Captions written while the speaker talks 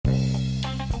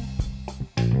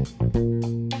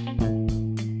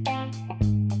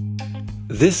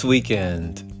This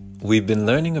weekend, we've been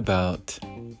learning about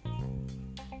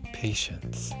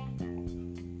patience.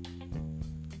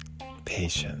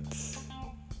 Patience.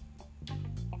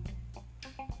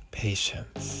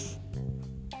 Patience.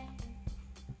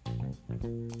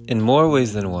 In more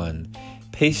ways than one,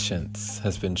 patience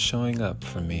has been showing up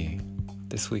for me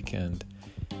this weekend.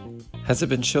 Has it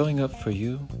been showing up for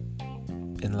you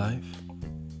in life?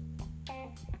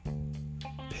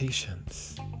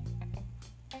 Patience.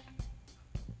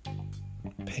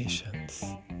 Patience.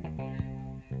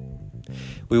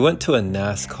 We went to a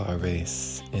NASCAR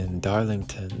race in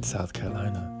Darlington, South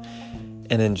Carolina,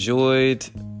 and enjoyed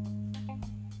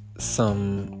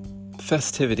some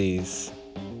festivities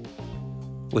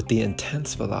with the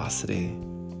intense velocity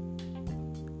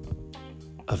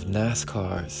of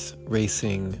NASCARs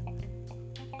racing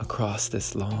across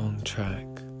this long track.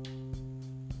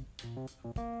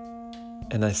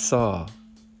 And I saw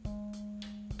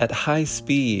at high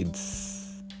speeds,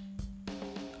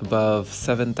 above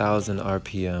 7,000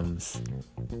 RPMs,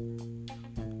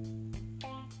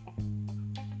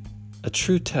 a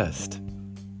true test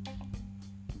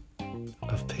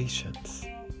of patience.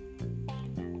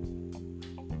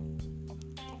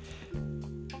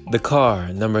 The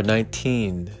car, number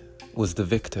 19, was the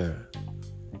victor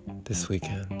this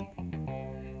weekend.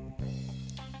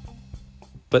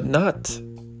 But not,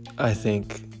 I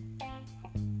think,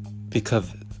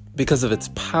 because of its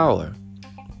power,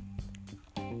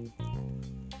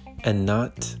 and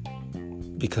not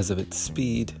because of its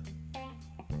speed,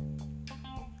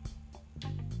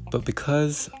 but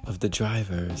because of the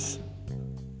driver's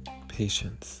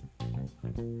patience.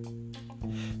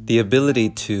 The ability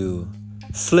to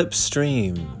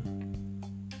slipstream,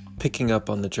 picking up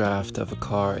on the draft of a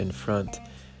car in front,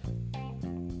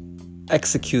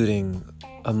 executing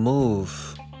a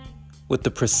move with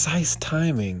the precise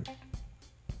timing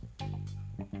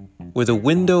where the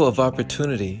window of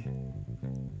opportunity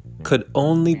could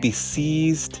only be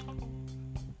seized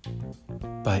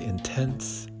by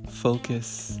intense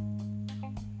focus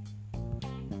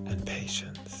and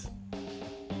patience.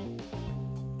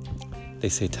 They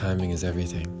say timing is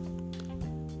everything.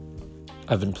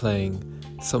 I've been playing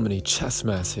so many chess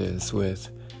matches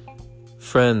with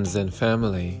friends and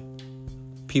family,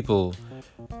 people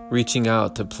reaching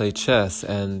out to play chess,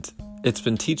 and it's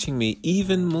been teaching me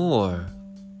even more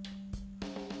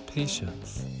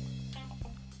patience.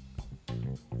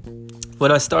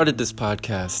 When I started this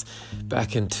podcast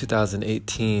back in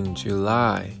 2018,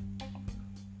 July,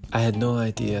 I had no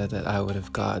idea that I would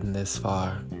have gotten this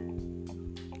far.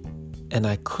 And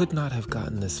I could not have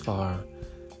gotten this far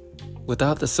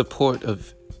without the support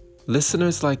of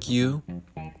listeners like you,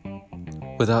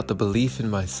 without the belief in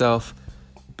myself,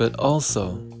 but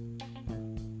also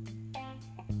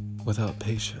without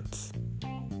patience.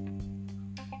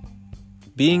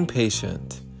 Being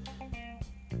patient,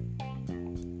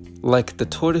 like the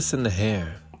tortoise and the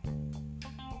hare,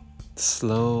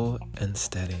 slow and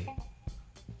steady.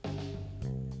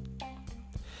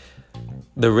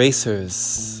 The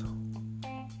racers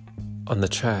on the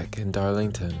track in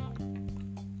Darlington,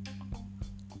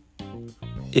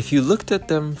 if you looked at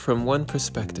them from one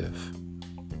perspective,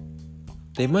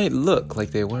 they might look like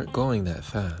they weren't going that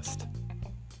fast,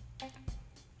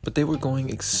 but they were going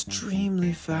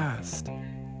extremely fast.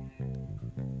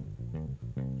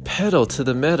 Pedal to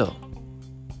the metal,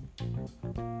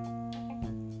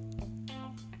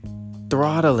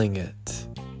 throttling it,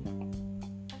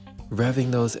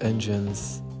 revving those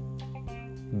engines,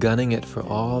 gunning it for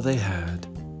all they had,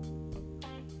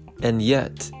 and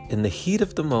yet, in the heat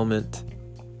of the moment,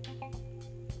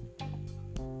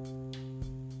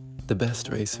 the best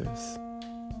racers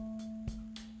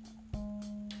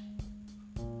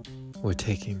were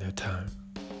taking their time.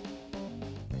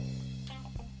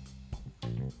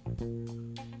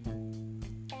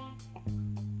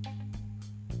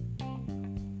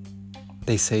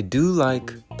 They say, do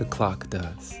like the clock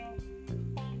does.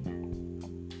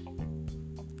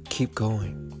 Keep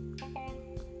going.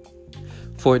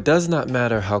 For it does not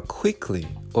matter how quickly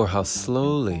or how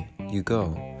slowly you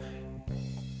go,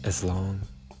 as long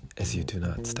as you do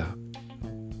not stop.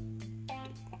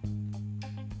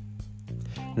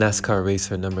 NASCAR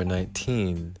racer number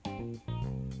 19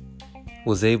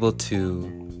 was able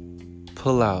to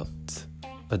pull out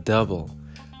a double,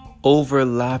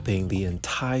 overlapping the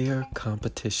entire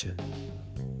competition.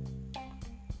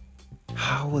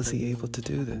 How was he able to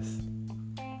do this?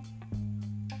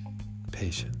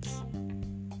 Patience.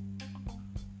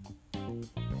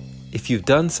 If you've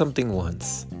done something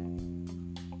once,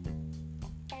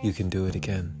 you can do it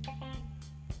again.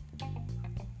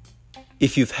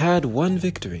 If you've had one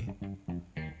victory,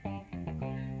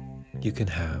 you can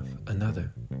have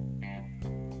another.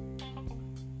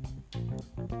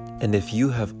 And if you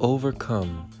have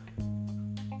overcome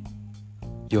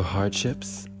your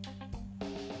hardships,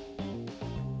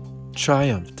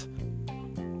 triumphed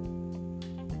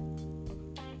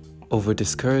over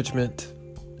discouragement,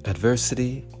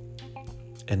 adversity,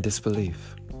 and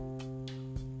disbelief,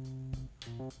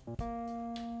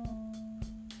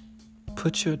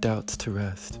 put your doubts to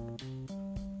rest,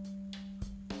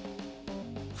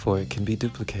 for it can be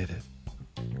duplicated.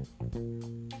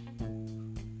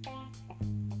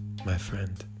 My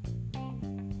friend,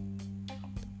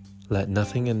 let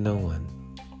nothing and no one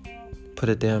put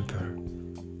a damper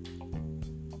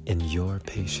in your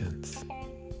patience.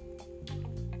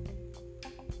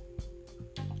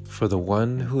 For the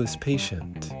one who is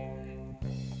patient,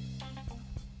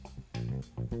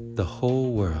 the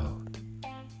whole world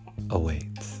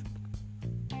awaits.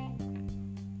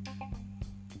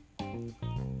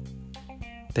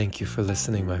 Thank you for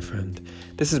listening, my friend.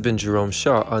 This has been Jerome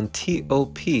Shaw on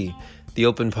TOP, the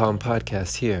Open Palm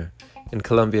Podcast here in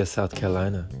Columbia, South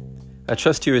Carolina. I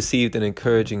trust you received an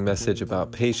encouraging message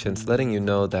about patience, letting you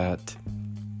know that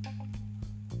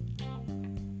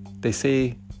they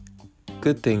say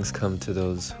good things come to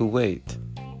those who wait,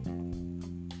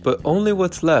 but only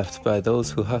what's left by those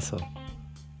who hustle.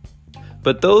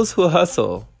 But those who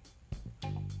hustle,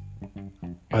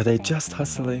 are they just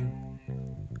hustling?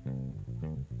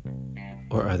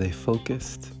 Or are they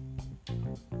focused?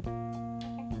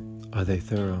 Are they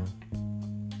thorough?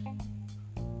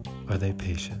 Are they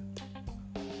patient?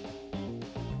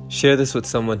 Share this with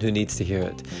someone who needs to hear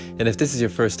it. And if this is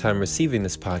your first time receiving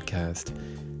this podcast,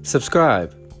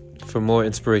 subscribe for more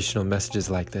inspirational messages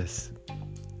like this.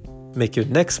 Make your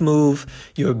next move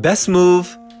your best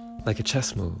move, like a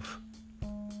chess move.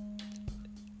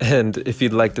 And if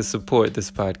you'd like to support this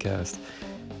podcast,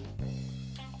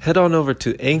 head on over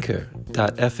to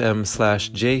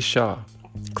anchor.fm/jshaw.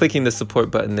 Clicking the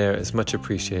support button there is much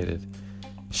appreciated.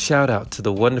 Shout out to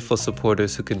the wonderful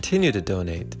supporters who continue to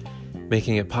donate,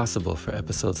 making it possible for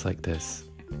episodes like this.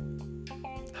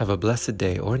 Have a blessed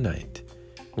day or night,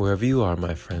 wherever you are,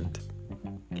 my friend.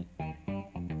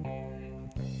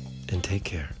 And take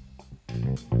care.